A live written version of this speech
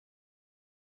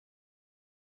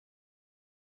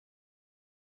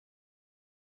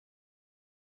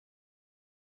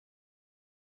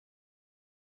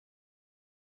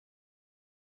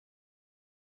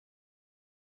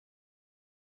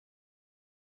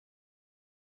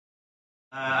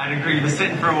I'd agree to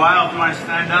sitting for a while. If you want to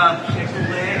stand up, shake the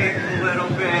leg a little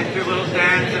bit, do a little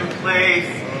dance in place,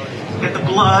 get the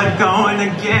blood going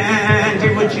again,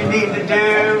 do what you need to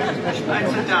do. I'd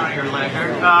sit down at your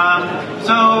leisure. I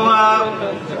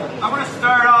want to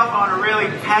start off on a really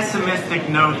pessimistic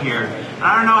note here.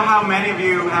 I don't know how many of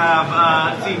you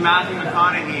have seen Matthew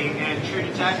McConaughey in True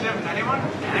Detective. Anyone?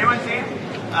 Anyone seen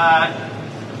it?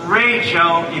 Great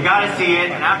show, you gotta see it,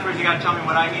 and afterwards you gotta tell me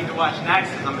what I need to watch next,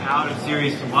 because I'm out of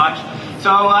series to watch.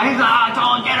 So he's it's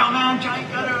all ghetto man, giant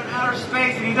ghetto in outer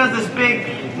space, and he does this big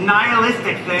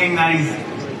nihilistic thing that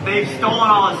they've stolen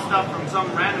all his stuff from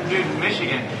some random dude in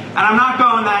Michigan. And I'm not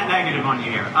going that negative on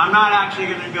you here. I'm not actually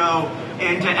gonna go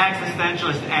into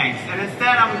existentialist angst, and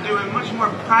instead I'm doing much more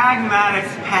pragmatic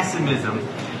pessimism.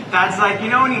 That's like, you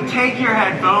know, when you take your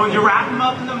headphones, you wrap them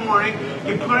up in the morning,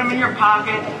 you put them in your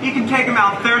pocket, you can take them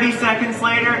out 30 seconds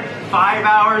later, 5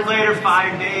 hours later,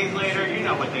 5 days later, you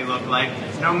know what they look like.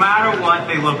 No matter what,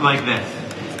 they look like this.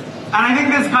 And I think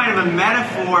this is kind of a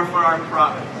metaphor for our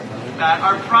products. That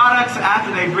our products,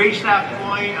 after they've reached that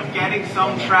point of getting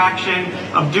some traction,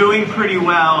 of doing pretty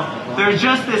well, there's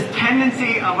just this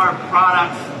tendency of our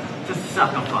products to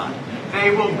suckify.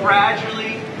 They will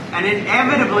gradually and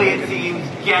inevitably, it seems,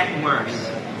 get worse.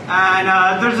 And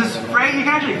there's this phrase, you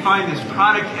can actually find this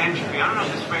product entropy. I don't know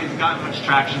if this phrase has gotten much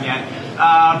traction yet,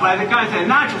 but it kind of says, the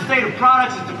natural state of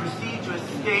products is to proceed to a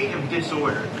state of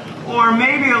disorder. Or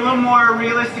maybe a little more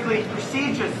realistically,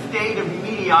 proceed to a state of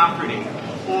mediocrity.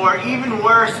 Or even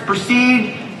worse,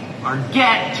 proceed or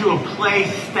get to a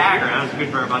place, stagger, that was a good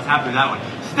verb, I was happy with that one.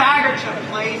 Stagger to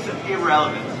a place of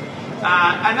irrelevance.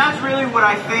 And that's really what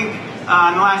I think in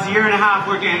the last year and a half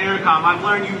working at Intercom, I've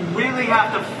learned you really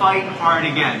have to fight hard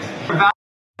against.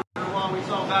 We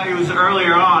saw values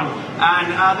earlier on,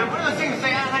 and they're one of those things that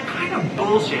say, they're kind of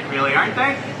bullshit, really, aren't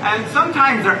they? And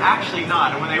sometimes they're actually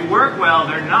not, and when they work well,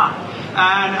 they're not.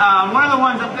 And one of the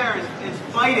ones up there is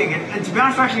fighting, and to be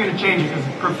honest, we're actually going to change it, because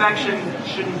perfection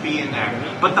shouldn't be in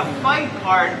there. But the fight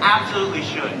part absolutely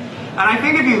should. And I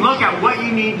think if you look at what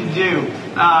you need to do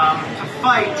to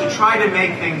fight, to try to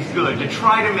make things good, to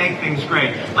try to make things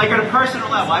great, like at a personal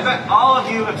level, I bet all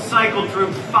of you have cycled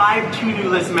through 5 to-do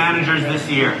list managers this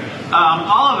year.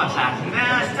 All of us have.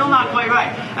 Still not quite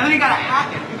right. And then you got to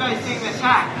hack it. You guys seen this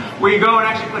hack where you go and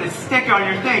actually put a sticker on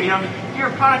your thing. You know, if you're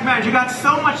a product manager, you got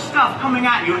so much stuff coming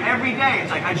at you every day.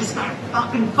 It's like, I just got to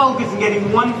fucking focus on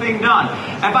getting one thing done.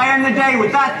 And by end of the day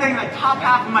with that thing, the top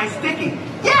half of my sticky,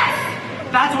 yes!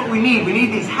 That's what we need. We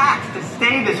need these hacks to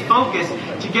stay this focus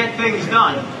to get things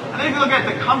done. And then if you look at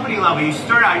the company level, you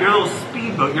start out your little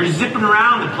speedboat, you're zipping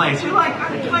around the place. You're like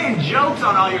kind of playing jokes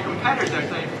on all your competitors. They're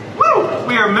saying, woo,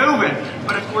 we are moving.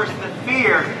 But of course the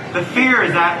fear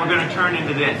is that we're going to turn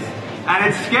into this. And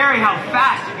it's scary how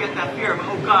fast you get that fear of,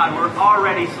 oh God, we're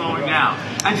already slowing down.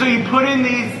 And so you put in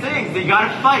these things that you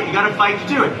gotta fight to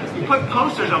do it. You put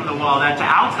posters on the wall that to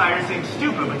outsiders seem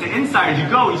stupid, but to insiders you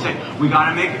go, you say, we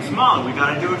gotta make it smaller, we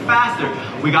gotta do it faster,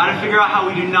 we gotta figure out how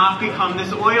we do not become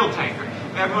this oil tanker.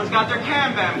 Everyone's got their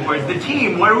Kanban boards, the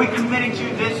team, what are we committing to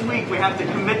this week? We have to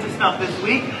commit to stuff this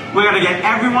week. We gotta get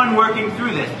everyone working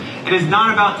through this. It is not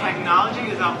about technology,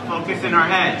 it is about focus in our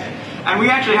heads. And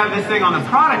we actually have this thing on the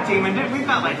product team, and we've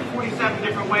got like 47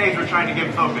 different ways we're trying to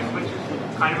give focus, which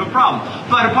is kind of a problem.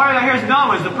 But a part of that here is no,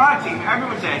 as the product team,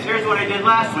 everyone says, here's what I did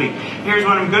last week, here's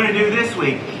what I'm going to do this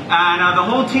week. And the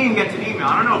whole team gets an email.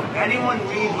 I don't know if anyone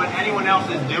reads what anyone else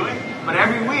is doing, but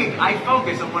every week I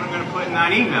focus on what I'm going to put in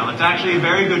that email. It's actually a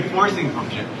very good forcing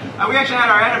function. And we actually had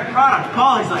our head of product,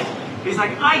 Paul, he's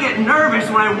like, I get nervous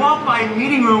when I walk by a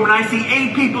meeting room and I see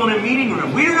 8 people in a meeting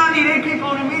room. We do not need 8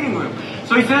 people in a meeting room.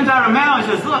 So he sends out a mail and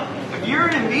says, look, if you're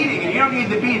in a meeting and you don't need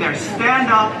to be there,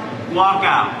 stand up, walk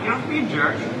out. You don't have to be a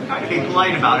jerk. You can kind of be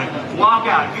polite about it. Walk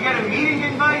out. If you get a meeting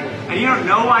invite and you don't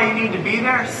know why you need to be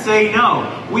there, say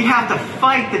no. We have to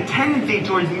fight the tendency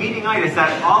towards meetingitis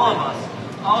that all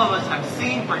of us have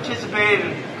seen, participated,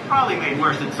 and probably made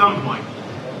worse at some point.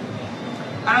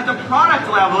 And at the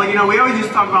product level, you know, we always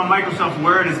just talk about Microsoft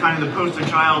Word as kind of the poster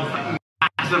child for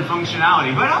massive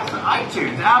functionality, but also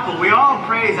iTunes, Apple, we all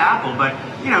praise Apple, but,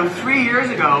 you know, 3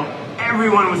 years ago,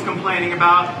 everyone was complaining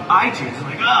about iTunes.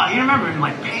 Like, you remember,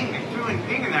 like, Ping, they threw in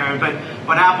Ping in there, but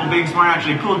Apple, being smart,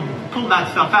 actually pulled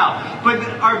that stuff out. But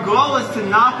our goal is to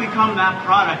not become that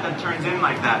product that turns in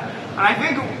like that. And I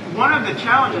think one of the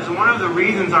challenges and one of the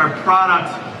reasons our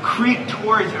products creep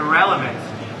towards irrelevance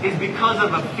is because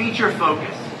of a feature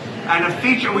focus. And a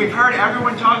feature, we've heard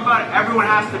everyone talk about it, everyone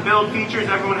has to build features,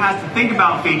 everyone has to think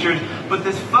about features, but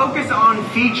this focus on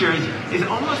features is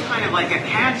almost kind of like a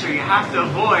cancer you have to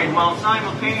avoid while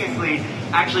simultaneously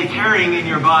actually carrying in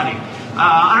your body.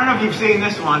 I don't know if you've seen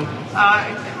this one. It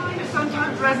kind of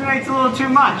sometimes resonates a little too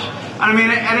much. I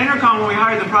mean, at Intercom, when we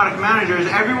hired the product managers,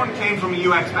 everyone came from a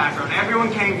UX background.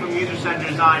 Everyone came from user-centered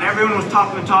design. Everyone was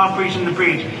talking the talk, preaching the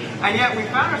preach. And yet we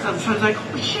found ourselves, so it's like,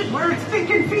 holy shit, we're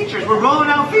thinking features. We're rolling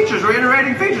out features. We're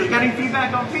iterating features, getting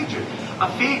feedback on features.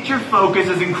 A feature focus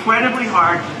is incredibly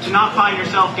hard to not find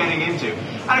yourself getting into.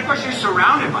 And of course, you're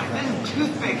surrounded by this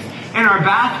toothpicks in our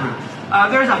bathroom.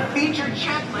 There's a feature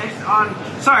checklist on,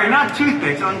 sorry, not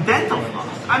toothpicks, on dental floss.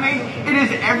 I mean, it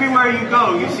is everywhere you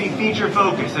go, you see feature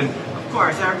focus. And of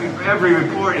course, every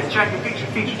report is checking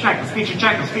feature checklist, feature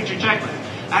checklist, feature checklist.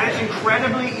 And it's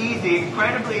incredibly easy,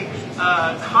 incredibly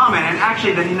common, and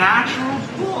actually the natural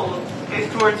pull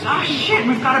is towards, ah shit,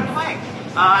 we've got a blank.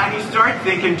 And you start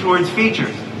thinking towards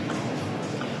features.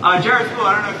 Jared Spool,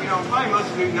 I don't know if you know him, probably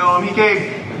most of you know him. He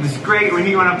gave this great, when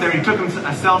he went up there, he took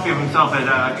a selfie of himself at,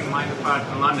 I think, Mind the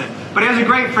Product in London. But he has a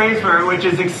great phrase for it, which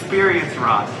is experience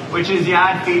rot, which is you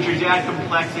add features, you add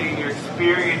complexity, and your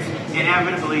experience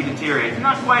inevitably deteriorates.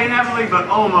 Not quite inevitably, but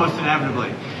almost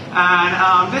inevitably.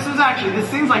 And this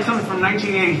seems like something from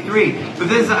 1983,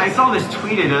 but I saw this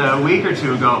tweeted a week or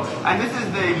two ago, and this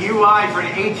is the UI for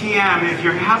an ATM if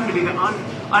you happen to be the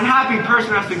unhappy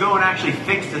person who has to go and actually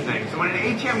fix the thing. So when an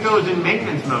ATM goes in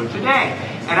maintenance mode today,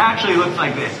 it actually looks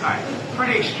like this. All right,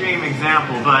 pretty extreme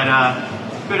example, but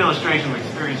good illustration of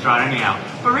experience rot anyhow.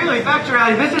 But really, back to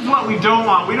reality, this is what we don't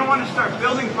want. We don't want to start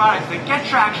building products that get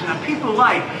traction, that people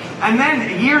like, and then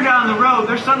a year down the road,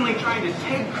 they're suddenly trying to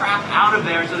take crap out of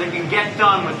there so they can get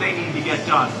done what they need to get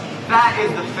done. That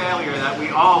is the failure that we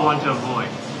all want to avoid.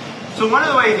 So one of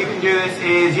the ways you can do this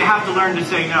is you have to learn to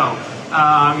say no.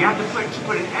 You have to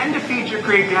put an end to feature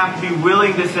creep, you have to be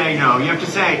willing to say no. You have to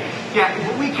say, yeah,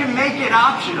 but we can make it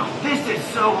optional. This is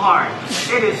so hard.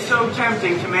 It is so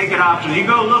tempting to make it optional. You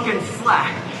go look in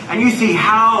Slack, and you see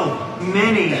how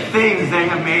many things they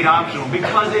have made optional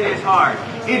because it is hard.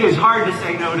 It is hard to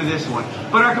say no to this one.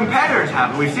 But our competitors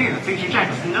have it. We've seen the feature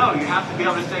checklist. No, you have to be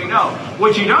able to say no.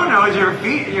 What you don't know is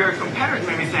your competitors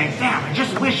may be saying, damn, I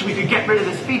just wish we could get rid of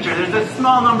this feature. There's a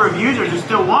small number of users who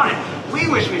still want it. We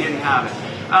wish we didn't have it.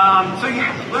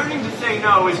 So learning to say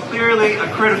no is clearly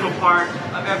a critical part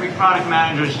of every product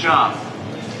manager's job.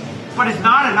 But it's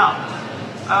not enough.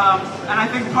 And I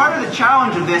think part of the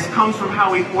challenge of this comes from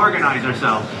how we organize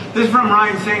ourselves. This is from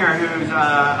Ryan Singer, who's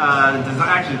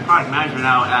actually the product manager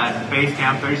now at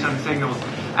Basecamp, 37 Signals.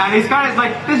 And he's got it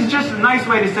like, this is just a nice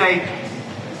way to say,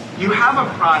 you have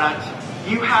a product,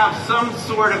 you have some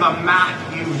sort of a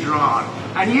map you've drawn,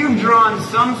 and you've drawn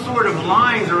some sort of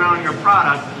lines around your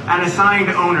product and assigned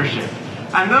ownership.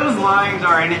 And those lines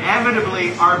are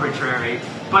inevitably arbitrary,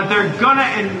 but they're gonna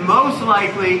and most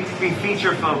likely be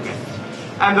feature focused.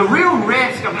 And the real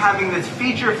risk of having this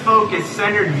feature-focused,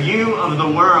 centered view of the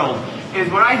world is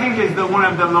what I think is one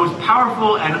of the most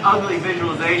powerful and ugly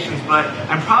visualizations,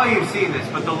 and probably you've seen this,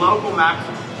 but the local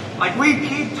maximum. Like, we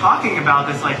keep talking about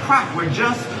this like, crap, we're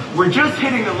just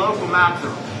hitting the local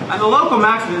maximum. And the local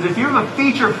maximum is if you have a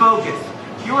feature focus,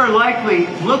 you are likely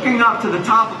looking up to the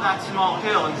top of that small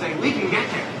hill and saying, we can get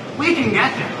there. We can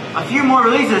get there. A few more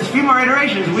releases, a few more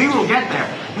iterations, we will get there.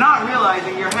 Not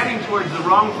realizing you're heading towards the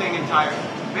wrong thing entirely.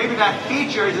 Maybe that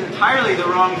feature is entirely the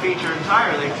wrong feature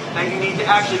entirely, that you need to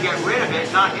actually get rid of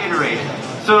it, not iterate it.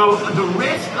 So the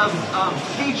risk of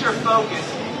feature focus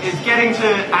is getting to,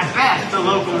 at best, the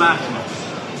local maximum.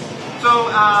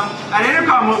 So at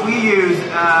Intercom, what we use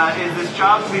is this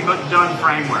jobs to be done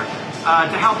framework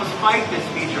to help us fight this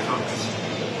feature focus.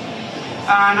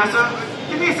 So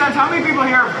give me a sense, how many people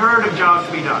here have heard of jobs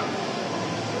to be done?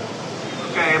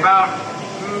 Okay, about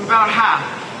half.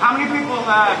 How many people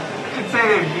could say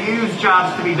they've used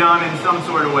jobs to be done in some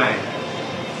sort of way?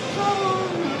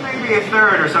 Maybe a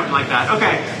third or something like that.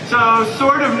 Okay, so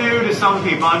sort of new to some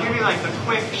people. I'll give you like the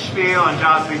quick spiel on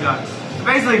jobs to be done. So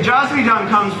basically, jobs to be done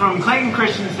comes from Clayton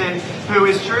Christensen, who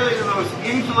is surely the most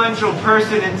influential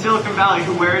person in Silicon Valley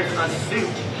who wears a suit.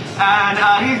 And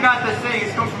he's got this thing,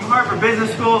 he's come from Harvard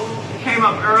Business School, came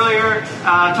up earlier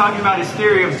talking about his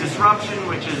theory of disruption,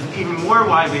 which is even more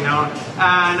widely known.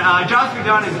 And jobs to be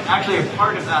done is actually a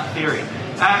part of that theory.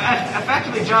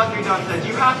 Effectively, jobs to be done says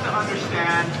you have to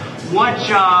understand what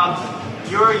job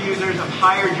your users have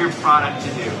hired your product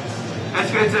to do. As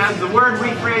the word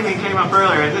reframing came up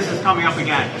earlier, this is coming up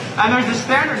again. And there's a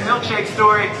standard milkshake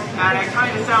story, and it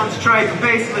kind of sounds trite, but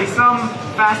basically some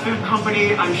fast food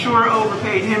company, I'm sure,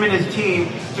 overpaid him and his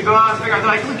team to go out and figure out, they're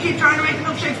like, we keep trying to make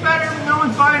milkshakes better, no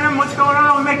one's buying them, what's going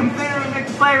on? We make them thinner, we make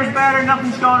the flavors better,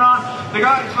 nothing's going on. They go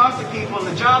out and talk to people, and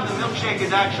the job the milkshake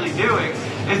is actually doing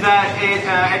is that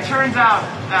it turns out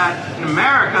that in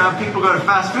America, people go to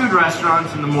fast food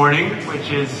restaurants in the morning,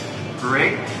 which is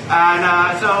Great.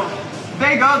 And so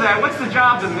they go there. What's the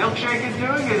job the milkshake is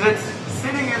doing? Is it's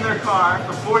sitting in their car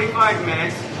for 45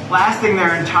 minutes, lasting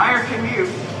their entire commute.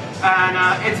 And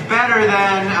it's better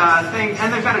than things,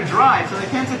 and they've got to drive, so they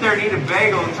can't sit there and eat a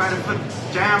bagel and try to put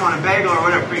jam on a bagel or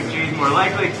whatever, cream cheese, more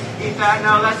likely. Eat that?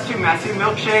 No, that's too messy.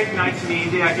 Milkshake, nice and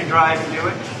easy, I can drive and do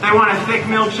it. They want a thick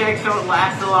milkshake so it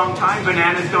lasts a long time.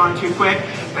 Banana's gone too quick.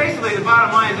 Basically, the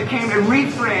bottom line is it came to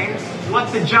reframe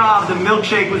what the job the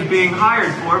milkshake was being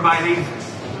hired for by these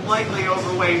likely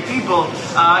overweight people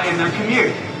in their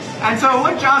commute. And so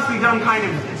what Jobs to Be Done kind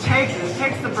of takes is it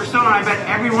takes the persona, I bet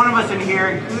every one of us in here,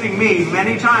 including me,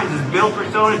 many times has built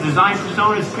personas, designed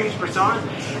personas, preached personas,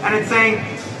 and it's saying,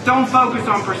 don't focus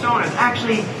on personas.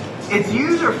 Actually, it's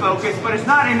user focused, but it's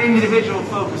not an individual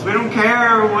focus. We don't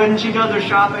care when she does her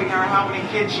shopping or how many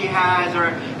kids she has or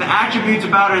the attributes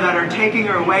about her that are taking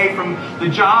her away from the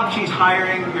job she's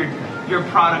hiring your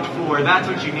product for. That's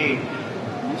what you need.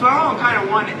 So I want kind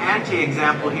of one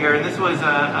anti-example here, and this was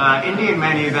an Indian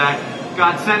menu that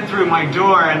got sent through my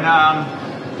door, and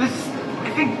I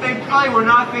think they probably were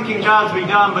not thinking Jobs to Be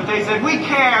Done, but they said, we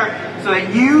care so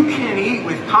that you can eat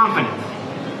with confidence.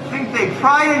 I think they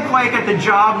probably didn't quite get the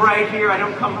job right here. I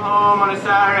don't come home on a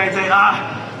Saturday and say,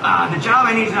 the job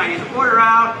I need tonight is order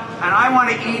out, and I want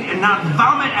to eat and not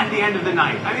vomit at the end of the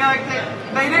night. I mean, like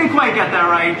they didn't quite get that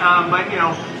right, but you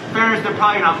know, in fairness, they're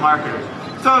probably not marketers.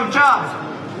 So jobs.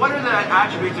 What are the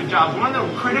attributes of jobs? One of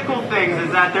the critical things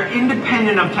is that they're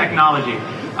independent of technology.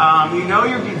 You know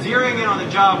you're zeroing in on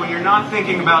the job when you're not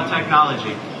thinking about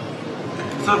technology.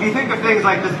 So if you think of things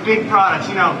like this big products,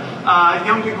 you know,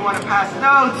 young people want to pass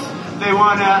notes, they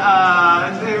want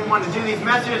to do these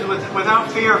messages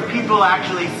without fear of people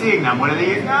actually seeing them. What do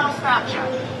they use now?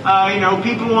 Snapchat. You know,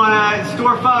 people want to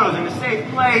store photos in a safe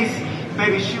place.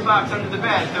 Maybe shoebox under the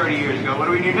bed 30 years ago. What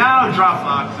do we do now?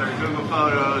 Dropbox or Google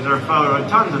Photos or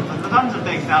tons of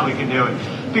things now we can do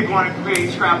it. People want to create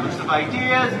scrapbooks of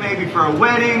ideas, maybe for a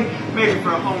wedding, maybe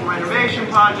for a home renovation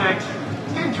project.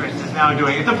 Pinterest is now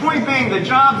doing it. The point being, the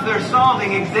jobs they're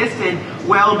solving existed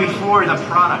well before the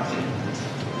product did.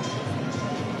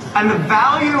 And the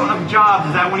value of jobs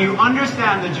is that when you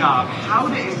understand the job, how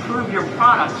to improve your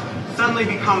product suddenly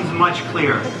becomes much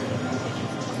clearer.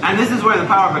 And this is where the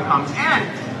power becomes. And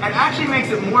it actually makes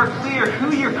it more clear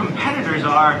who your competitors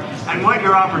are and what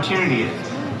your opportunity is.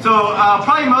 So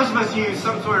probably most of us use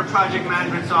some sort of project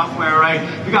management software, right?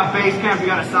 You got Basecamp, you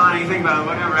got Asana, you think about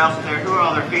whatever else is there, who are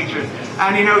all their features.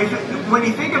 And you know, when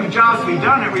you think of Jobs to Be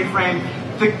Done at Reframe,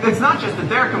 it's not just that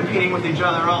they're competing with each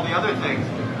other, all the other things.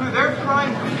 Who their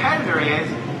prime competitor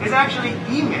is actually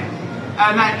email.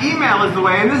 And that email is the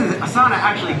way, and this is, Asana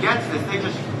actually gets this, they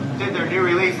just did their new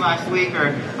release last week,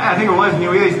 or I think it was new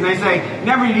release, and they say,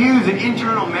 never use an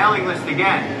internal mailing list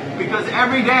again. Because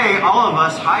every day, all of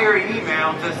us hire an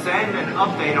email to send an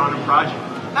update on a project.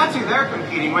 That's who they're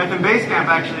competing with, and Basecamp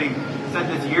actually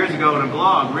said this years ago in a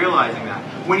blog, realizing that.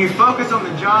 When you focus on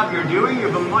the job you're doing, you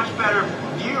have a much better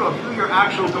view of who your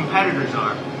actual competitors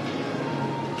are.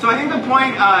 So I think the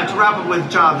point to wrap up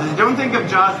with jobs is don't think of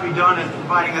Jobs to Be Done as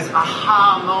providing this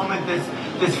aha moment,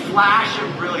 this flash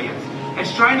of brilliance.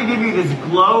 It's trying to give you this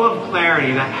glow of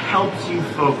clarity that helps you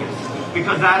focus,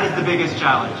 because that is the biggest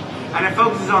challenge. And it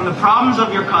focuses on the problems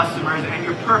of your customers and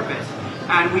your purpose.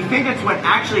 And we think it's what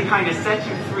actually kind of sets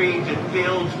you free to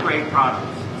build great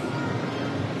products.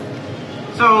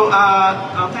 So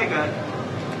I'll take a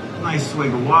nice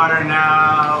swig of water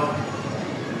now.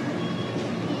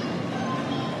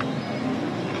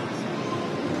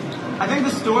 I think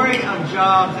the story of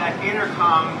jobs at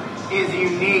Intercom is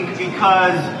unique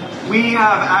because we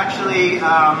have actually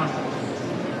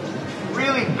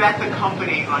really bet the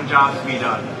company on Jobs to Be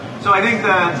Done. So I think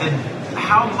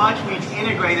how much we've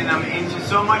integrated them into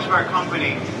so much of our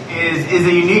company is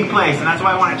a unique place, and that's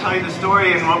why I want to tell you the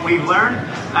story and what we've learned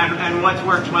and what's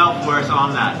worked well for us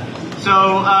on that.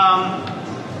 So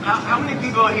how many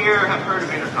people here have heard of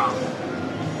Intercom?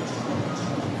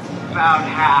 About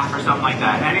half or something like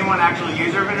that. Anyone actual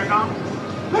user of Intercom?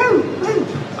 Woo! Woo!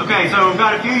 Okay, so we've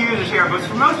got a few users here, but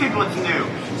for most people it's new.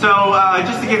 So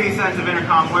just to give you a sense of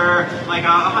Intercom, we're like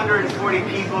 140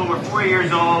 people, we're 4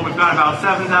 years old, we've got about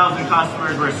 7,000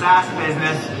 customers, we're a SaaS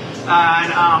business,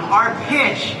 and our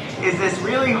pitch is this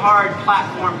really hard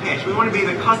platform pitch. We want to be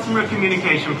the customer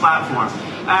communication platform.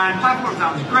 And platform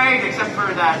sounds great, except for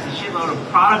that it's a shitload of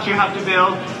products you have to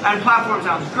build. And platform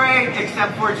sounds great,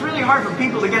 except for it's really hard for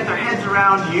people to get their heads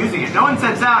around using it. No one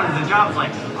sets out as a job is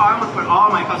like, oh, I want to put all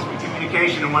my customer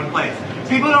communication in one place.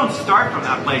 People don't start from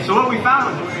that place. So what we found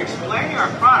was when we were explaining our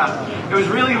product, it was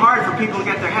really hard for people to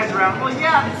get their heads around, well,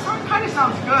 yeah, it kind of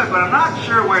sounds good, but I'm not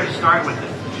sure where to start with it.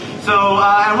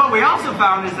 And what we also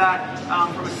found is that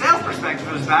from a sales perspective,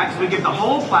 it was bad because we give the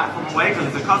whole platform away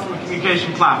because it's a customer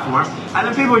communication platform, and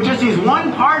then people would just use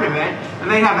one part of it,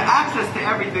 and they'd have access to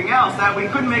everything else that we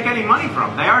couldn't make any money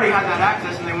from. They already had that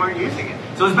access, and they weren't using it.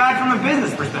 So it was bad from a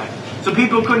business perspective. So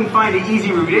people couldn't find an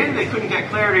easy route in, they couldn't get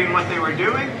clarity in what they were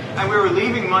doing, and we were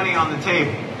leaving money on the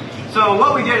table. So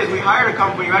what we did is we hired a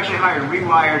company who actually hired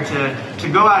Rewire to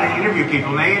go out and interview people.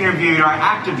 And they interviewed our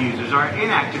active users, our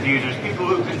inactive users, people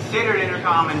who considered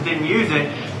Intercom and didn't use it,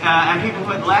 and people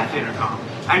who had left Intercom.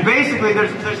 And basically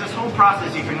there's this whole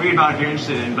process you can read about if you're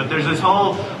interested in, but there's this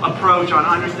whole approach on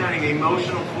understanding the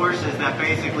emotional forces that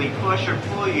basically push or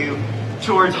pull you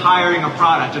towards hiring a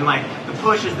product. And like the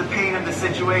push is the pain of the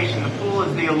situation, the pull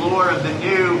is the allure of the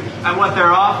new and what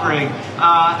they're offering.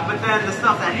 But then the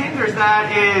stuff that hinders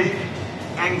that is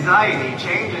anxiety,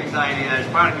 change anxiety that as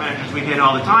product managers we hit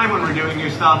all the time when we're doing new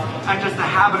stuff, and just the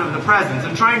habit of the presence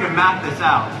and trying to map this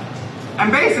out.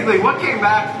 And basically what came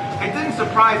back, it didn't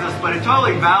surprise us, but it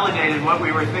totally validated what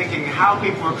we were thinking, how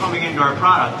people were coming into our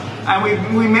product. And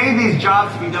we made these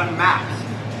jobs to be done maps.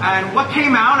 And what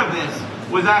came out of this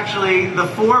was actually the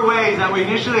 4 ways that we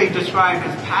initially described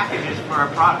as packages for our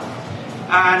product.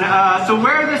 And so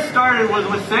where this started was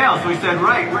with sales. We said,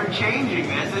 right, we're changing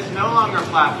this. It's no longer a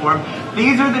platform.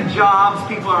 These are the jobs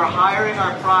people are hiring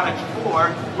our products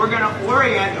for. We're going to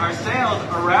orient our sales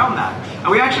around that.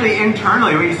 And we actually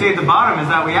internally, what you see at the bottom is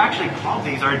that we actually call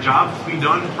these our jobs to be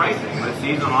done pricing with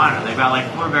seasonal honor. They've got like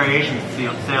 4 variations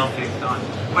the sales team's done.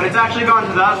 But it's actually gone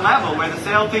to that level where the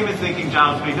sales team is thinking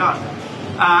jobs to be done.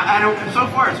 And so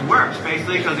far it's worked,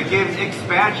 basically, because it gives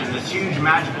expansion, this huge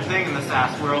magical thing in the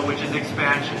SaaS world, which is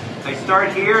expansion. They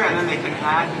start here, and then they can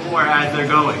add more as they're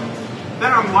going.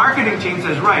 Then our marketing team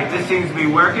says, right, this seems to be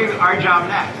working, our job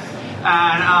next.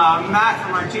 And Matt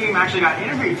from our team actually got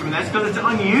interviewed from this because it's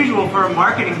unusual for a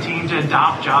marketing team to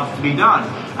adopt jobs to be done.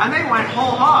 And they went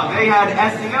whole hog. They had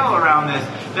SEO around this.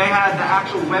 They had the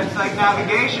actual website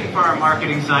navigation for our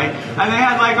marketing site. And they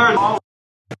had like our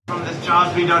from this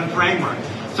jobs to be done framework.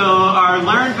 So our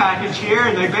learn package here,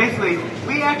 and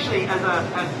we actually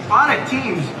as product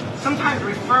teams sometimes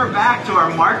refer back to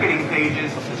our marketing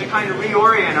pages to kind of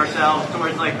reorient ourselves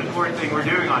towards like the core thing we're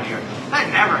doing on here. That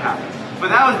never happened. But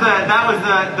that was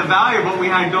the value of what we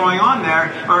had going on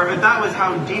there, or that was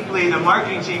how deeply the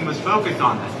marketing team was focused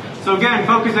on this. So again,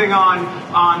 focusing on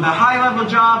the high level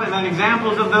job and then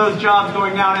examples of those jobs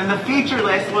going down, and the feature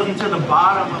list wasn't to the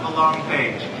bottom of a long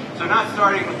page. So not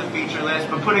starting with the feature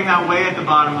list, but putting that way at the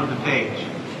bottom of the page.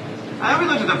 And then we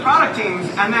looked at the product teams,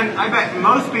 and then I bet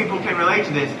most people can relate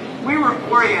to this. We were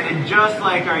oriented just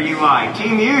like our UI.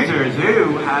 Team users,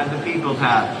 who had the people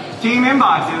tab. Team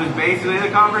inbox, it was basically the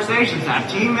conversations tab.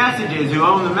 Team messages, who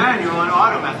own the manual and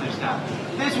auto message tab.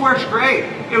 This works great.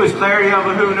 It was clarity of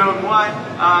who known what.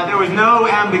 There was no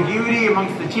ambiguity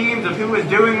amongst the teams of who was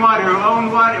doing what, who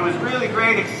owned what. It was really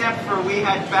great, except for we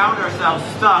had found ourselves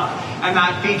stuck in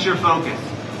that feature focus.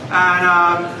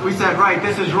 And we said, right,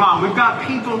 this is wrong. We've got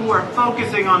people who are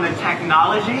focusing on the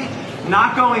technology,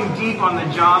 not going deep on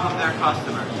the job of their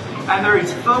customers. And they're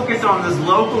focused on this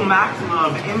local maxima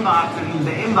of inbox and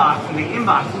the inbox and the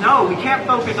inbox. No, we can't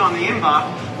focus on the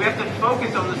inbox. We have to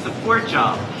focus on the support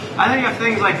job. And then you have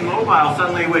things like mobile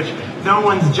suddenly, which no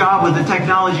one's job was the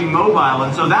technology mobile.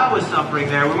 And so that was suffering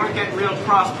there. We weren't getting real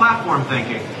cross-platform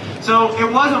thinking. So it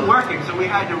wasn't working. So we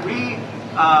had to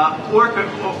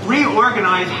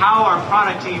reorganize how our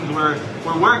product teams were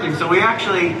working. So we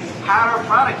actually had our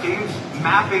product teams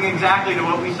mapping exactly to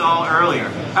what we saw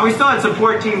earlier. And we still had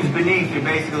support teams beneath who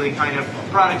basically kind of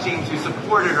product teams who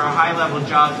supported our high-level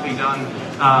jobs to be done,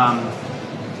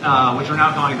 which we're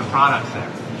now calling the products there.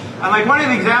 And like one of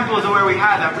the examples of where we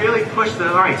had that really pushed the,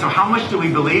 all right, so how much do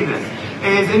we believe this?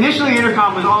 Is initially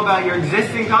Intercom was all about your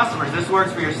existing customers. This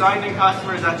works for your signed-in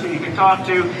customers. That's who you can talk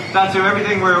to. That's who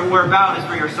everything we're about is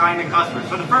for your signed-in customers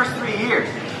for the first 3 years.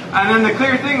 And then the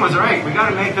clear thing was, all right, we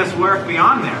got to make this work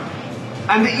beyond there.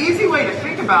 And the easy way to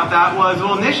think about that was,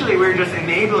 well, initially we were just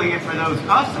enabling it for those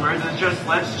customers. It's just,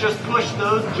 let's just push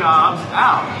those jobs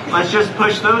out. Let's just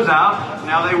push those out.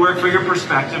 Now they work for your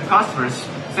prospective customers.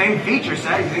 Same feature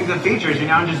set, you think the features, you're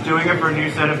now just doing it for a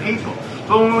new set of people.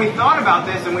 But when we thought about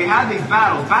this and we had these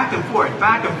battles back and forth,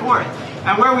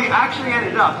 and where we actually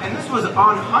ended up, and this was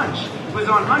on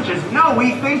hunches, no,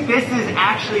 we think this is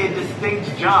actually a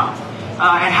distinct job.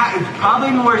 It's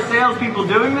probably more salespeople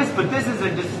doing this, but this is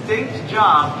a distinct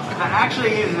job that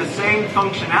actually uses the same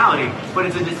functionality, but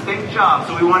it's a distinct job.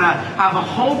 So we want to have a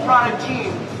whole product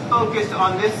team focused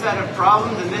on this set of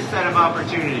problems and this set of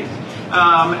opportunities.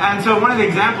 And so one of the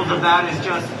examples of that is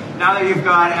just, now that you've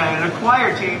got an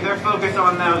acquire team, they're focused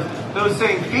on those those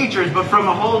same features, but from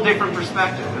a whole different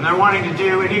perspective. And they're wanting to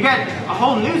do, and you get a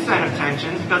whole new set of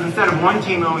tensions, because instead of one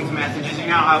team owns messages, you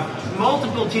now have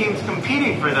multiple teams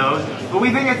competing for those. But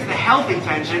we think it's the healthy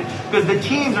tension, because the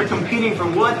teams are competing for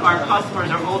what our customers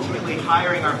are ultimately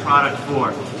hiring our product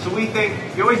for. So we think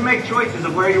you always make choices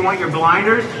of where you want your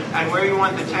blinders and where you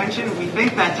want the tension. We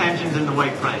think that tension's in the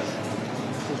right place.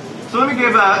 So let me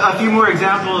give a few more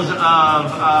examples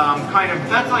of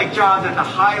that's like jobs at the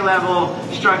high level,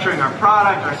 structuring our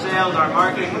product, our sales, our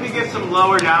marketing. Let me give some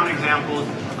lower down examples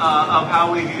of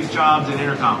how we use jobs in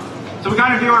Intercom. So we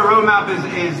kind of view our roadmap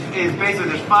is basically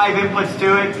there's 5 inputs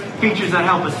to it, features that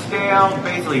help us scale,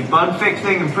 basically bug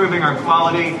fixing, improving our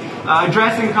quality,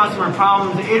 addressing customer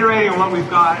problems, iterating on what we've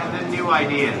got, and then new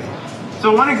ideas.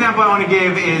 So one example I want to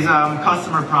give is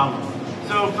customer problems.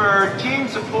 So for team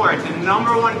support, the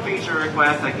number one feature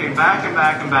request that came back and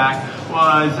back and back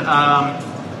was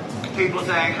people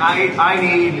saying, I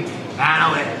need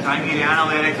analytics. I need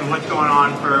analytics of what's going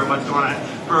on for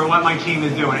what my team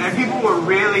is doing. And people were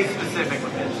really specific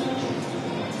with this.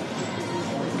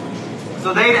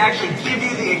 So they'd actually give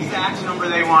you the exact number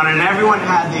they wanted, and everyone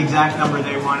had the exact number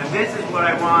they wanted. This is what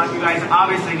I want. You guys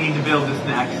obviously need to build this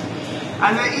next.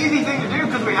 And the easy thing to do,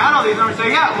 because we had all these numbers, say,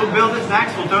 yeah, we'll build this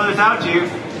next, we'll throw this out to you.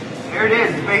 Here it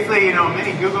is. It's basically,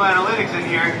 mini Google Analytics in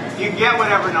here. You get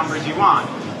whatever numbers you want.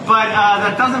 But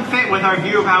that doesn't fit with our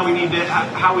view of how we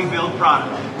build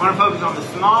product. We want to focus on the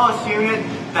smallest unit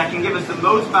that can give us the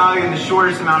most value in the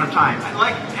shortest amount of time. And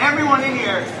like everyone in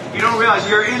here, you don't realize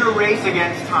you're in a race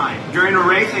against time. You're in a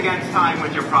race against time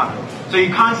with your product. So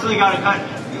you constantly got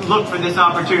to look for this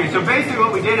opportunity. So basically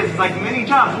what we did is like mini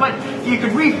jobs. But you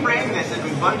could reframe this in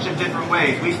a bunch of different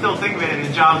ways. We still think of it in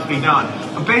the jobs be done.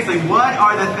 But basically, what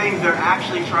are the things they're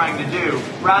actually trying to do,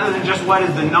 rather than just what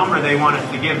is the number they want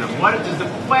us to give them? What is the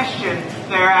question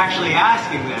they're actually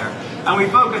asking there? And we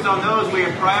focus on those. We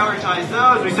prioritize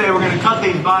those. We say we're going to cut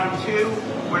these bottom 2.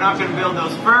 We're not going to build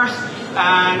those first.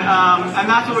 And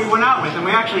that's what we went out with. And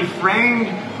we actually framed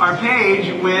our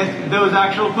page with those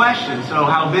actual questions. So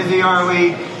how busy are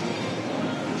we?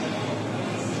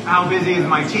 How busy is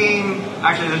my team?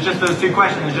 Actually, there's just those 2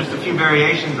 questions. There's just a few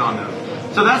variations on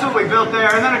those. So that's what we built there.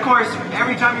 And then, of course,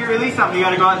 every time you release something, you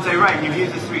got to go out and say, right, you've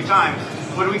used this 3 times.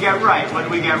 What do we get right? What do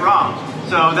we get wrong?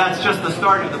 So that's just the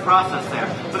start of the process there.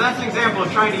 But that's an example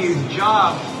of trying to use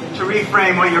jobs to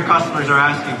reframe what your customers are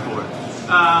asking for.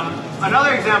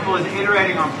 Another example is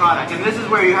iterating on product. And this is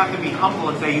where you have to be humble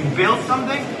and say you built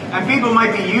something, and people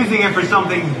might be using it for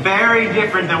something very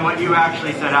different than what you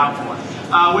actually set out for.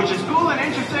 Which is cool and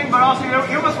interesting, but also you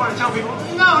almost want to tell people,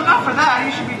 no, not for that,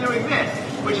 you should be doing this,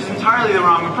 which is entirely the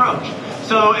wrong approach.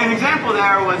 So an example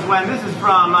there was when, this is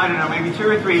from, I don't know, maybe 2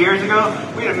 or 3 years ago,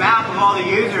 we had a map of all the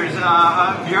users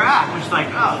of your app, which is like,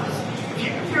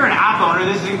 if you're an app owner,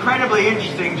 this is incredibly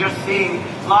interesting, just seeing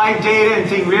live data and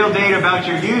seeing real data about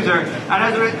your user. And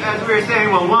as we were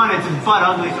saying, well, one, it's butt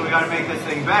ugly, so we got to make this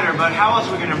thing better, but how else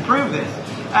are we going to improve this?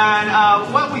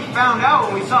 And what we found out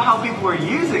when we saw how people were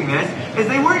using this is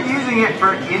they weren't using it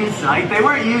for insight. They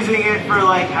weren't using it for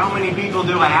like, how many people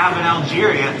do I have in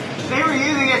Algeria? They were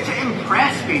using it to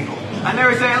impress people. And they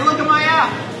were saying, look at my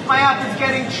app. My app is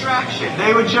getting traction.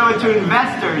 They would show it to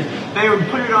investors. They would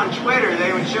put it on Twitter.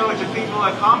 They would show it to people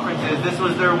at conferences. This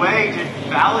was their way to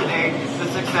validate the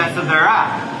success of their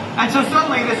app. And so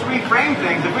suddenly this reframed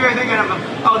things. If we were thinking of,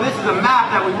 this is a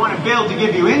map that we want to build to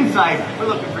give you insight, we're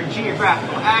looking for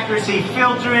geographical accuracy,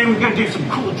 filtering, we're going to do some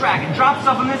cool drag and drop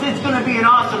stuff on this, it's going to be an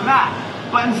awesome map.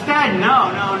 But instead,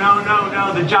 no,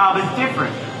 the job is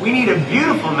different. We need a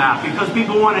beautiful map because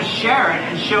people want to share it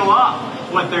and show off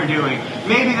what they're doing.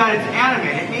 Maybe that it's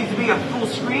animated. It needs to be a full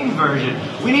screen version.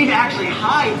 We need to actually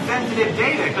hide sensitive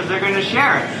data because they're going to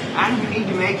share it. And we need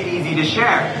to make it easy to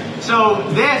share. So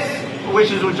this,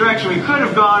 which is what direction we could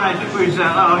have gone, I think we said,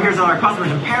 here's all our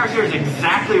customers in Paris. Here's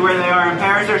exactly where they are in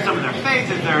Paris. There's some of their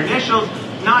faces, their initials.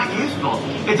 Not useful.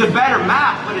 It's a better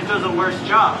map, but it does a worse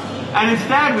job. And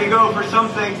instead, we go for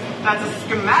something that's a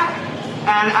schematic.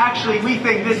 And actually, we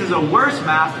think this is a worse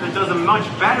map that does a much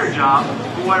better job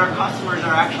for what our customers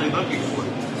are actually looking for.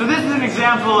 So this is an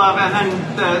example of, and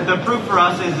then the proof for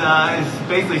us is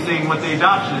basically seeing what the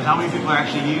adoption is, how many people are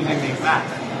actually using these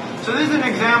maps. So this is an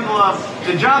example of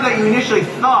the job that you initially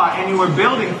thought and you were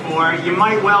building for, you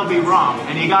might well be wrong.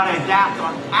 And you got to adapt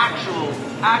on actual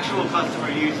customer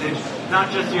usage,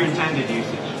 not just your intended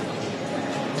usage.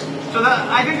 So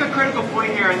I think a critical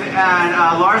point here,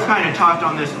 and Lars kind of talked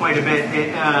on this quite a bit,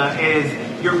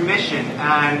 is your mission.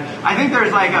 And I think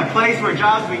there's like a place where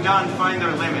jobs be done find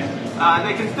their limit.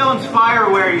 They can still inspire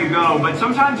where you go, but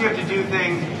sometimes you have to do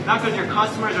things not because your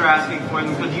customers are asking for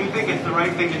them, because you think it's the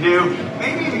right thing to do.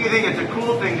 Maybe even you think it's a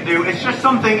cool thing to do. It's just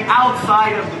something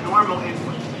outside of the normal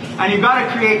input. And you've got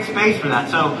to create space for that.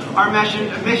 So our mission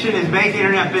is make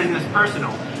internet business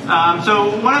personal.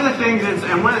 So one of the things is,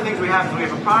 and one of the things we have is we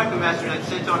have a product investor that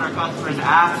sits on our customers'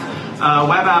 apps,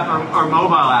 web app or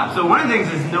mobile app. So one of the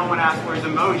things is no one asked for is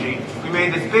emoji. We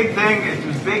made this big thing, it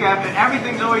was big app, and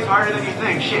everything's always harder than you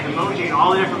think. Shit, emoji in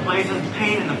all the different places,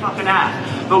 pain in the fucking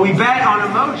ass. But we bet on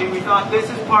emoji, we thought this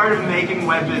is part of making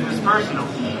web business personal.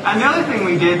 And the other thing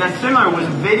we did that's similar was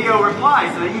video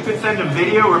reply, so that you could send a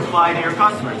video reply to your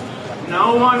customers.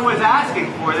 No one was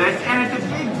asking for this, and it's a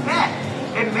big bet.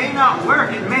 It may not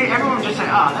work. Everyone just say,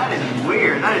 oh, that is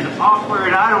weird. That is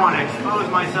awkward. I don't want to expose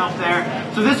myself there.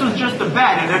 So this was just a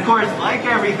bet. And of course, like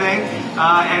everything, it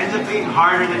ends up being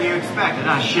harder than you expected.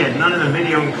 Ah, shit. None of the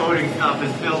video encoding stuff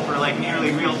is built for like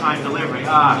nearly real-time delivery.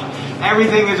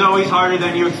 Everything is always harder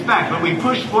than you expect. But we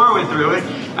pushed forward through it.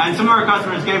 And some of our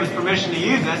customers gave us permission to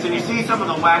use this. And you see some of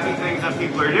the wacky things that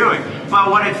people are doing.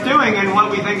 But what it's doing, and what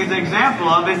we think is an example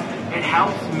of, is it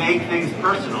helps make things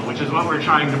personal, which is what we're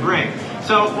trying to bring.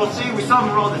 So we'll see, we still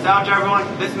haven't rolled this out to everyone.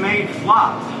 This may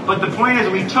flop. But the point is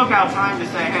we took out time to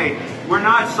say, hey, we're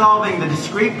not solving the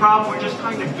discrete problem, we're just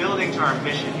kind of building to our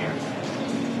mission here.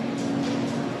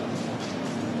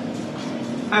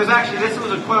 This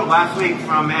was a quote last week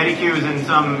from Eddie Q. It was in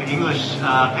some English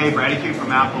paper. Eddie Q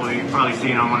from Apple, you've probably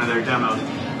seen on one of their demos.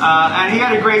 And he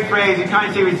had a great phrase. He kind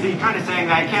of saying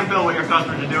that you can't build what your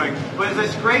customers are doing. But it's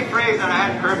this great phrase that I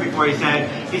hadn't heard before. He said,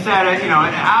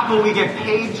 at Apple we get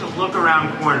paid to look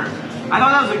around corners. I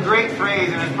thought that was a great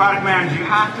phrase, and as product managers, you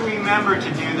have to remember to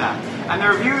do that. And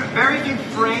there are very few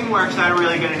frameworks that are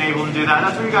really going to enable you to do that.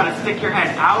 That's where you got to stick your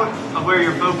head out of where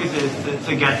your focus is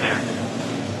to get there.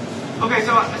 Okay,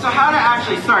 so how to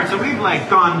actually start? So we've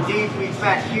gone deep, we've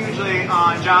bet hugely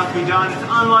on jobs to be done. It's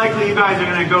unlikely you guys are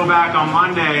going to go back on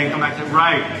Monday and come back to,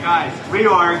 right, guys,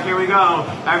 reorg, here we go.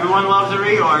 Everyone loves a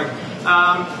reorg.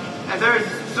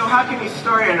 So how can you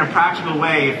start in a practical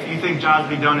way if you think jobs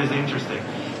to be done is interesting?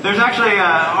 There's actually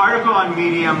an article on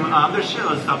Medium, there's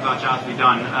shitloads of stuff about jobs to be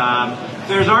done.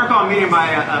 There's an article on Medium by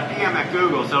a PM at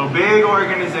Google, so big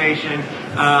organization,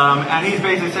 and he's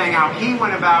basically saying how he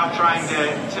went about trying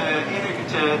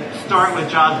to start with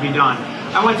jobs to be done.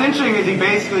 And what's interesting is he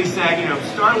basically said,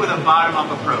 start with a bottom-up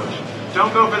approach.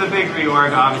 Don't go for the big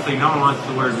reorg, obviously, no one wants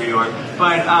the word reorg,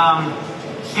 but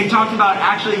he talked about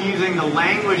actually using the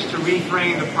language to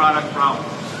reframe the product problem.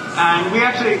 And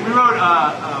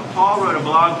Paul wrote a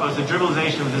blog post, The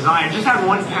Dribblization of Design, and just had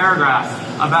one paragraph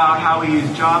about how we use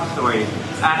job stories.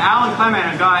 And Alan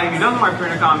Clement, a guy who doesn't work for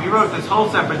Intercom, he wrote this whole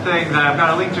separate thing that I've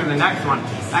got a link to in the next one.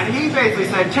 And he basically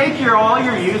said, take all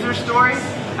your user stories,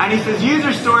 and he says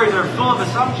user stories are full of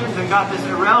assumptions and got this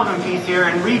irrelevant piece here,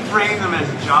 and reframe them as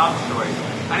job stories.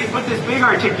 And he put this big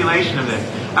articulation of this.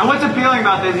 And what's appealing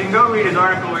about this, you can go read his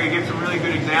article where he gives some really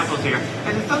good examples here,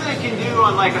 is it's something that you can do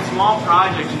on a small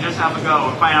project and just have a go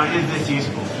and find out, is this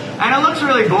useful? And it looks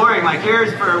really boring.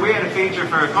 We had a feature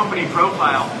for a company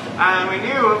profile, and we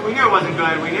knew it wasn't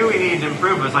good. We knew we needed to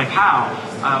improve it. It's like, how?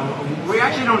 We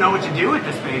actually don't know what to do with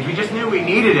this page. We just knew we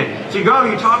needed it. So you go,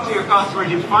 you talk to your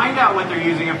customers, you find out what they're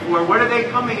using it for, what are they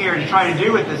coming here to try to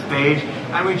do with this page,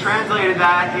 and we translated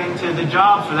that into the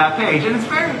jobs for that page. And it's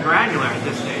very granular at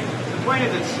this stage. The point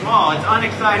is it's small, it's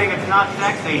unexciting, it's not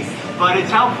sexy, but it's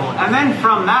helpful. And then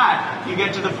from that, you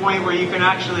get to the point where you can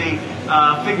actually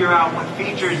figure out what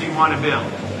features you want to build.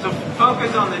 So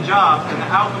focus on the job, and the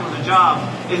outcome of the job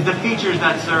is the features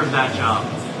that serve that job.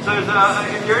 So if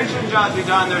you're interested in jobs to be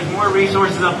done, there's more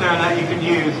resources up there that you can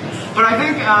use. But I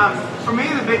think, for me,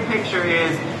 the big picture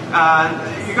is,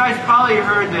 you guys probably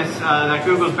heard this, that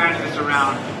Google's banning this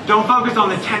around. Don't focus on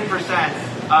the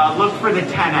 10%, look for the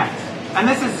 10x. And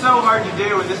this is so hard to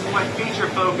do, and this is what feature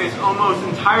focus almost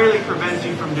entirely prevents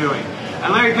you from doing.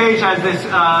 And Larry Page has this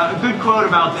good quote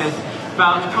about this,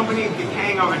 about companies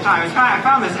decaying over time. I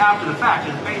found this after the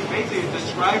fact. It's basically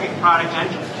describing product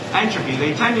entropy.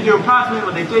 They tend to do approximately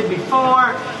what they did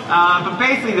before, but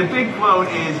basically the big quote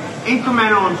is,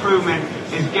 incremental improvement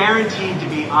is guaranteed to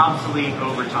be obsolete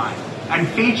over time. And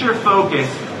feature focus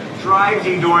drives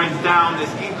you down this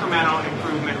incremental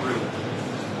improvement route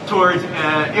towards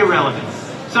irrelevance.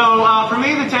 So for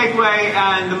me, the takeaway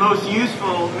and the most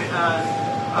useful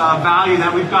value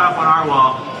that we've got up on our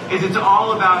wall is it's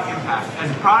all about impact.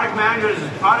 As product managers, as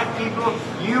product people,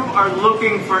 you are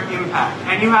looking for impact.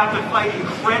 And you have to fight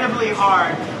incredibly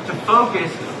hard to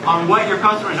focus on what your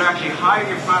customers are actually hiring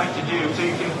your product to do, so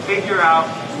you can figure out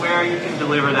where you can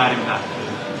deliver that impact.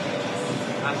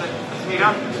 That's it. Let's meet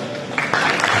up.